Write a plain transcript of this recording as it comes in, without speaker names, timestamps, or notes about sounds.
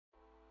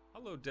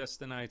Hello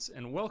Destinites,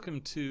 and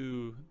welcome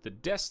to the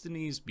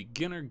Destiny's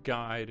beginner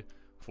guide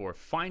for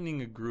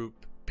finding a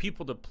group,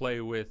 people to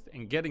play with,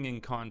 and getting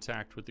in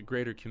contact with the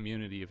greater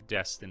community of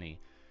Destiny.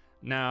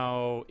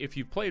 Now, if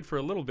you played for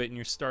a little bit and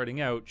you're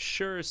starting out,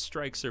 sure,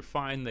 strikes are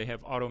fine, they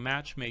have auto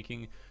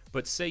matchmaking,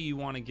 but say you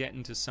want to get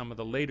into some of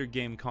the later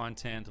game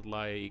content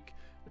like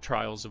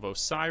Trials of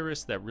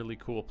Osiris, that really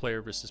cool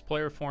player versus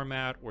player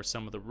format, or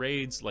some of the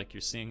raids like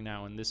you're seeing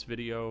now in this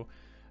video,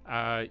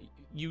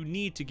 you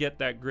need to get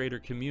that greater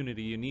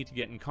community, you need to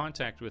get in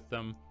contact with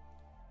them,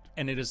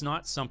 and it is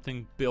not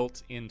something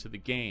built into the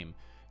game.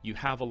 You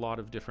have a lot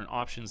of different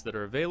options that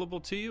are available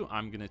to you.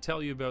 I'm going to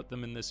tell you about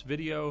them in this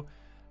video,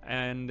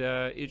 and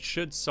it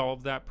should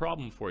solve that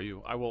problem for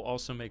you. I will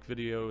also make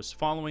videos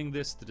following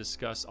this to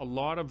discuss a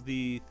lot of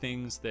the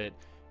things that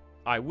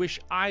I wish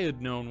I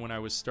had known when I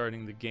was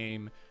starting the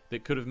game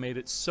that could have made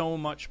it so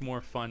much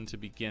more fun to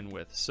begin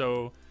with.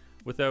 So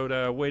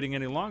without waiting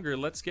any longer,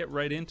 let's get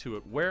right into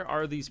it. Where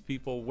are these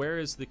people? Where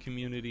is the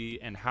community?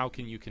 And how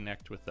can you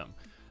connect with them?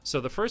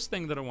 So the first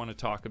thing that I want to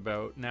talk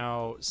about,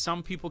 now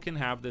some people can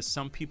have this,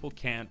 some people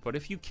can't, but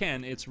if you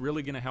can, it's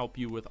really going to help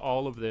you with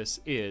all of this,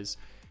 is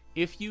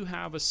if you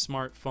have a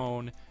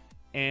smartphone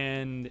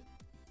and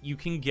you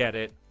can get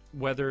it,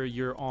 whether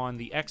you're on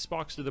the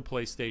Xbox or the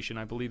PlayStation,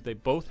 I believe they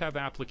both have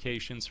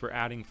applications for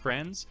adding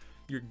friends.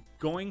 You're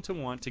going to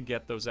want to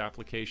get those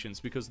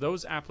applications, because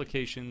those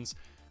applications,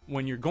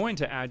 when you're going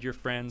to add your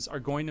friends, are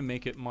going to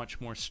make it much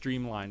more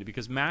streamlined,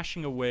 because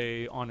mashing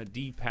away on a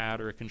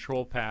D-pad or a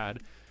control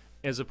pad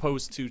as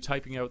opposed to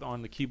typing out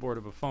on the keyboard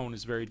of a phone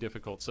is very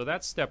difficult. So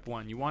that's step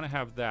one. You want to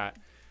have that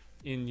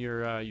in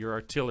your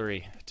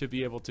artillery to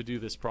be able to do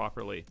this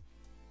properly.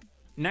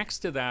 Next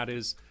to that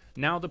is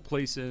now the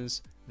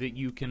places that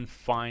you can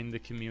find the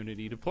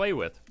community to play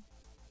with.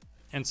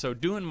 And so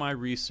doing my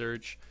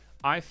research,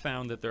 I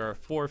found that there are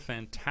 4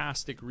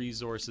 fantastic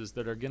resources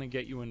that are going to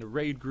get you into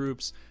raid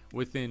groups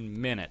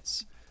within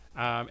minutes.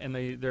 And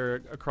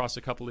they're across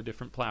a couple of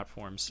different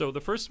platforms. So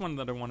the first one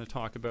that I want to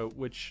talk about,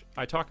 which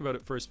I talk about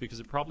it first because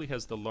it probably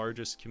has the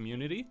largest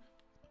community,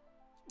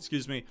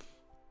 excuse me,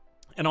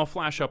 and I'll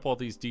flash up all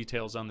these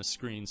details on the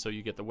screen so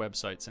you get the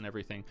websites and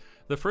everything.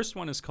 The first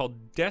one is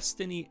called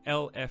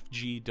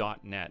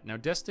DestinyLFG.net. Now,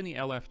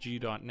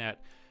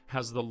 DestinyLFG.net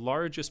has the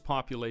largest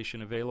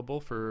population available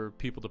for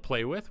people to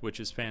play with, which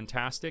is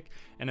fantastic,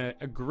 and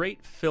a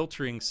great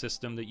filtering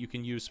system that you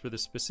can use for the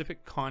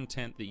specific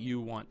content that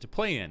you want to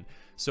play in.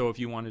 So if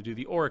you want to do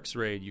the Oryx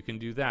raid, you can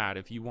do that.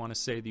 If you want to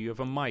say that you have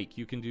a mic,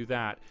 you can do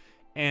that.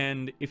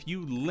 And if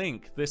you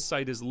link, this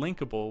site is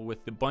linkable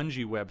with the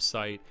Bungie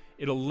website,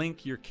 it'll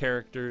link your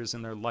characters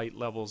and their light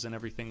levels and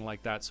everything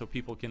like that, so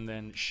people can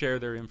then share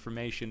their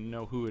information,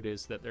 know who it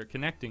is that they're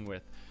connecting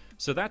with.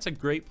 So that's a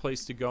great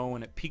place to go,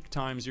 and at peak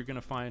times you're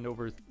going to find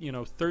over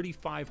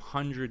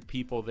 3,500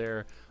 people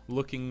there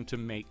looking to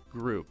make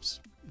groups.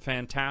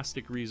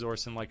 Fantastic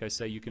resource, and like I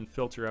say, you can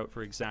filter out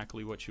for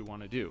exactly what you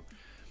want to do.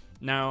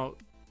 Now,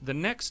 the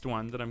next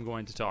one that I'm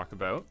going to talk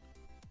about,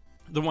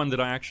 the one that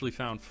I actually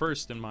found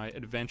first in my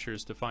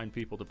adventures to find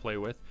people to play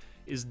with,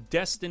 is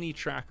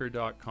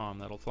DestinyTracker.com.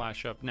 That'll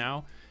flash up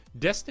now.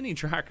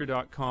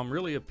 DestinyTracker.com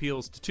really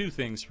appeals to 2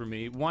 things for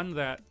me. One,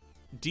 that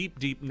deep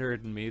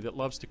nerd in me that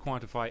loves to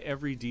quantify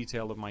every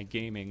detail of my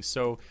gaming.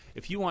 So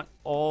if you want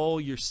all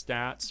your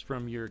stats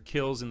from your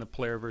kills in the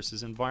player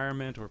versus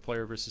environment or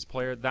player versus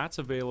player, that's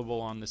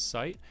available on this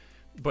site.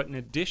 But in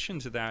addition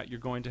to that, you're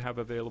going to have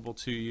available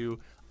to you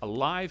a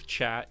live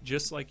chat,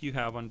 just like you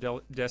have on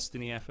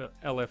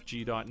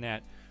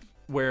DestinyLFG.net,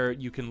 where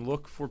you can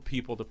look for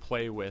people to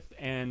play with.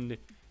 And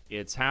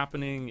it's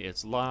happening,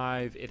 it's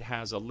live, it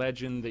has a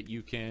legend that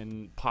you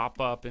can pop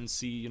up and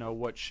see,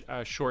 what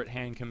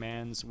shorthand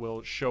commands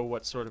will show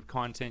what sort of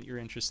content you're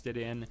interested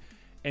in,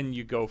 and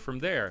you go from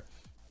there.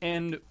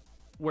 And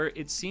where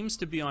it seems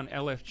to be on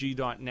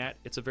LFG.net,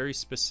 it's a very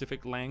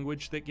specific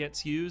language that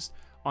gets used.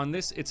 On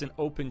this, it's an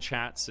open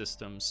chat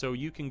system, so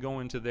you can go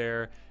into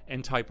there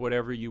and type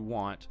whatever you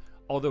want,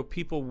 although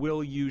people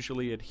will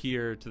usually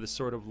adhere to the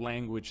sort of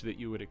language that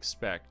you would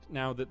expect.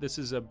 Now that this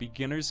is a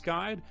beginner's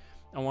guide,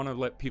 I want to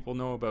let people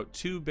know about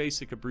 2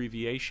 basic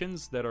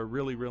abbreviations that are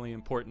really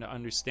important to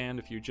understand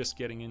if you're just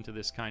getting into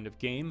this kind of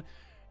game,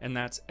 and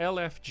that's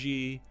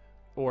LFG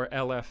or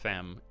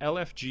LFM.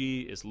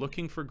 LFG is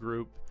looking for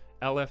group,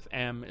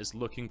 LFM is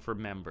looking for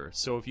member.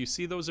 So if you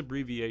see those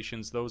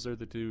abbreviations, those are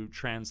the 2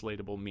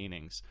 translatable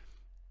meanings.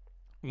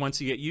 Once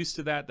you get used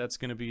to that, that's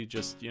going to be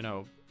just,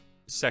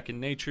 second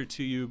nature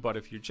to you, but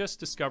if you're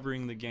just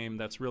discovering the game,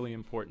 that's really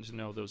important to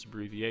know those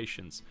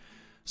abbreviations.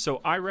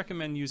 So I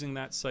recommend using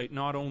that site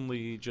not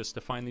only just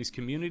to find these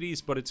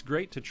communities, but it's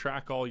great to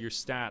track all your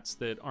stats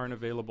that aren't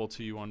available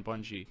to you on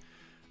Bungie.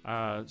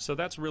 So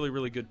that's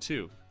really good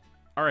too.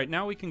 All right,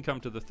 now we can come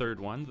to the third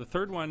one. The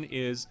third one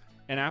is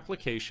an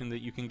application that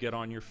you can get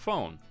on your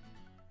phone.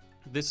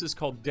 This is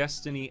called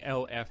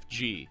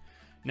DestinyLFG.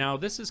 Now,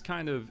 this is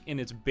kind of in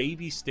its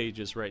baby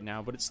stages right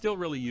now, but it's still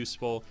really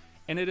useful.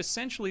 And it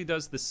essentially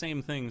does the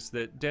same things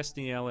that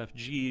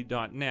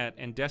DestinyLFG.net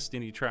and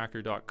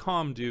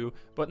DestinyTracker.com do,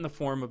 but in the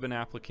form of an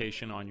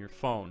application on your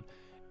phone.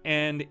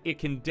 And it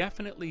can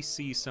definitely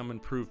see some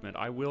improvement.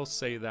 I will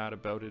say that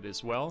about it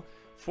as well.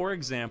 For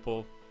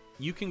example,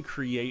 you can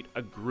create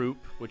a group,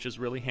 which is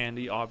really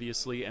handy,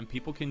 obviously, and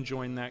people can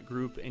join that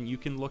group, and you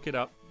can look it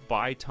up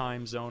by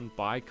time zone,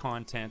 by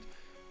content.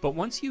 But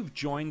once you've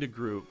joined a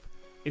group,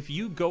 if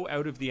you go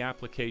out of the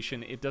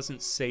application, it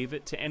doesn't save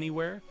it to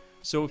anywhere.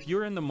 So if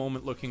you're in the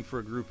moment looking for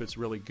a group, it's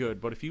really good.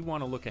 But if you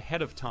want to look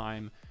ahead of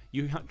time,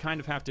 you kind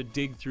of have to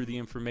dig through the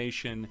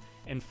information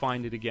and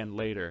find it again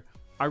later.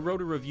 I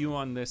wrote a review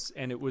on this,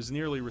 and it was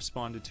nearly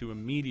responded to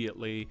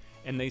immediately,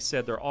 and they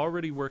said they're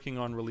already working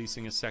on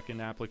releasing a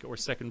second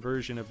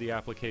version of the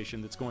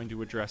application that's going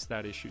to address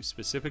that issue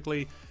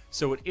specifically.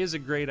 So it is a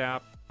great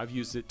app. I've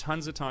used it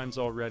tons of times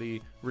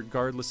already,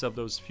 regardless of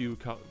those few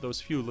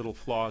little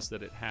flaws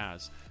that it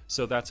has.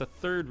 So that's a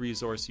third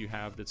resource you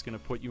have that's going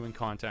to put you in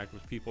contact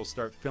with people.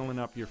 Start filling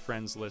up your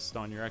friends list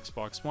on your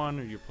Xbox One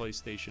or your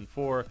PlayStation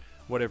 4,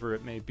 whatever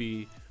it may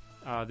be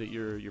that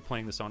you're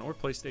playing this on, or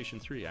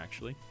PlayStation 3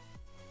 actually,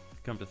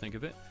 come to think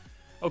of it.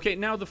 Okay,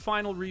 now the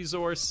final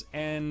resource,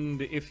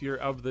 and if you're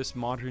of this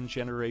modern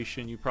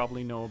generation, you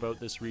probably know about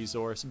this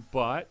resource,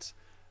 but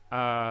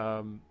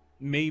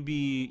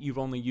maybe you've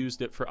only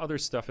used it for other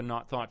stuff and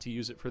not thought to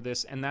use it for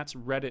this, and that's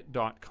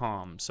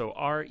reddit.com. So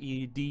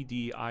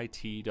reddit.com.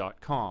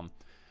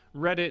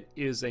 Reddit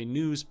is a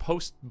news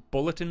post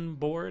bulletin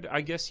board,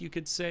 I guess you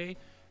could say,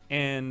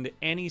 and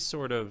any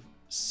sort of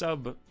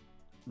subreddit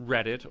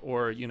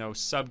or,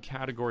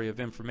 subcategory of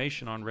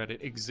information on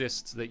Reddit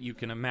exists that you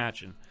can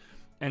imagine.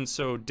 And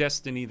so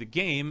Destiny the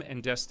Game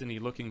and Destiny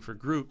Looking for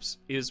Groups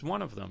is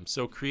one of them.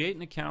 So create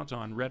an account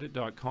on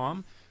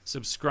reddit.com,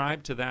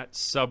 subscribe to that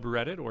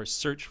subreddit, or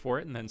search for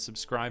it and then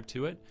subscribe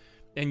to it,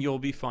 and you'll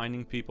be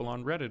finding people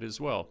on Reddit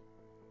as well.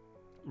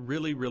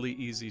 Really, really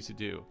easy to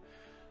do.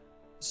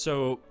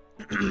 So,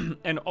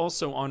 and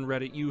also on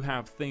Reddit you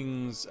have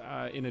things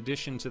in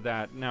addition to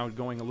that, now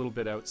going a little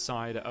bit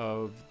outside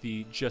of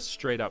the just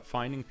straight up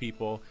finding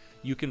people.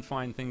 You can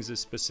find things as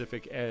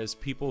specific as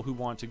people who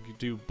want to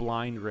do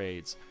blind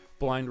raids.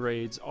 Blind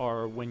raids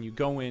are when you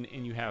go in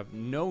and you have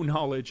no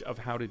knowledge of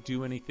how to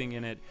do anything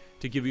in it,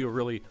 to give you a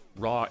really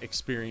raw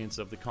experience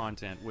of the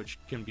content, which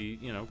can be,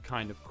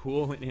 kind of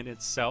cool in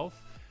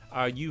itself.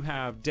 You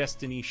have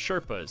Destiny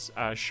Sherpas.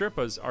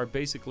 Sherpas are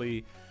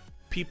basically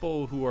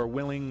people who are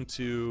willing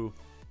to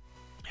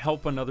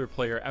help another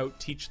player out,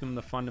 teach them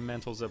the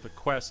fundamentals of a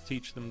quest,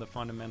 teach them the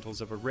fundamentals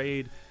of a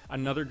raid.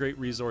 Another great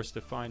resource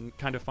to find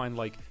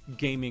like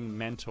gaming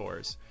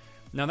mentors.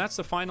 Now that's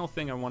the final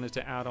thing I wanted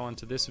to add on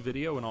to this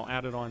video, and I'll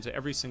add it on to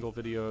every single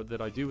video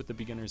that I do with the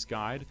beginner's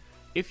guide.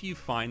 If you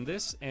find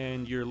this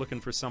and you're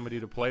looking for somebody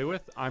to play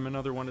with, I'm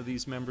another one of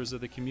these members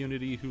of the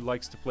community who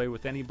likes to play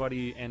with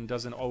anybody and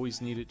doesn't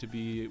always need it to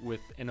be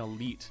with an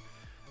elite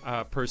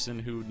person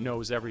who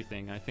knows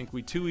everything. I think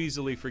we too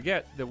easily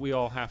forget that we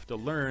all have to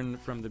learn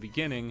from the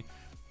beginning,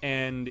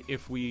 and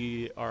if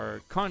we are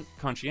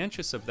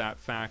conscientious of that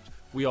fact,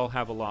 we all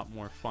have a lot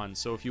more fun.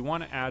 So if you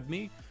want to add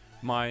me,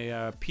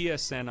 my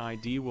PSN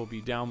ID will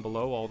be down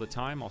below all the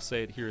time. I'll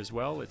say it here as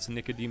well. It's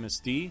Nicodemus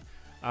D.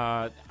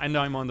 And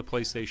I'm on the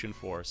PlayStation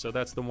 4, so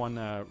that's the one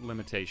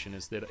limitation,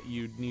 is that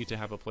you need to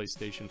have a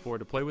PlayStation 4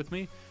 to play with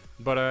me.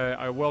 But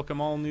I welcome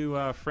all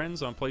new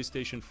friends on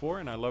PlayStation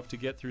 4, and I love to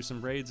get through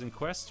some raids and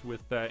quests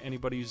with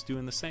anybody who's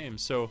doing the same.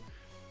 So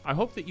I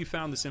hope that you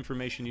found this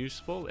information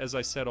useful. As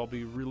I said, I'll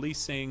be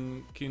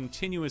releasing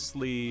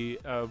continuously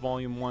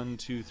Volume 1,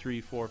 2,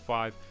 3, 4,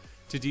 5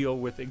 to deal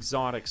with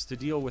exotics, to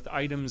deal with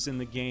items in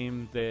the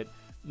game that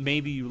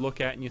maybe you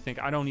look at and you think,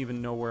 I don't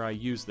even know where I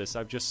use this.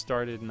 I've just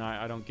started and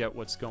I don't get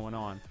what's going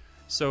on.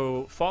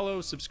 So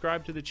follow,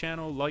 subscribe to the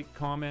channel, like,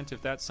 comment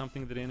if that's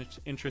something that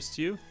interests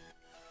you.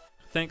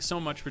 Thanks so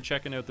much for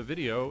checking out the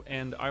video,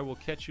 and I will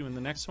catch you in the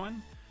next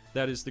one.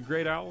 That is the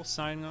Great Owl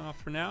signing off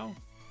for now.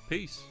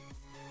 Peace.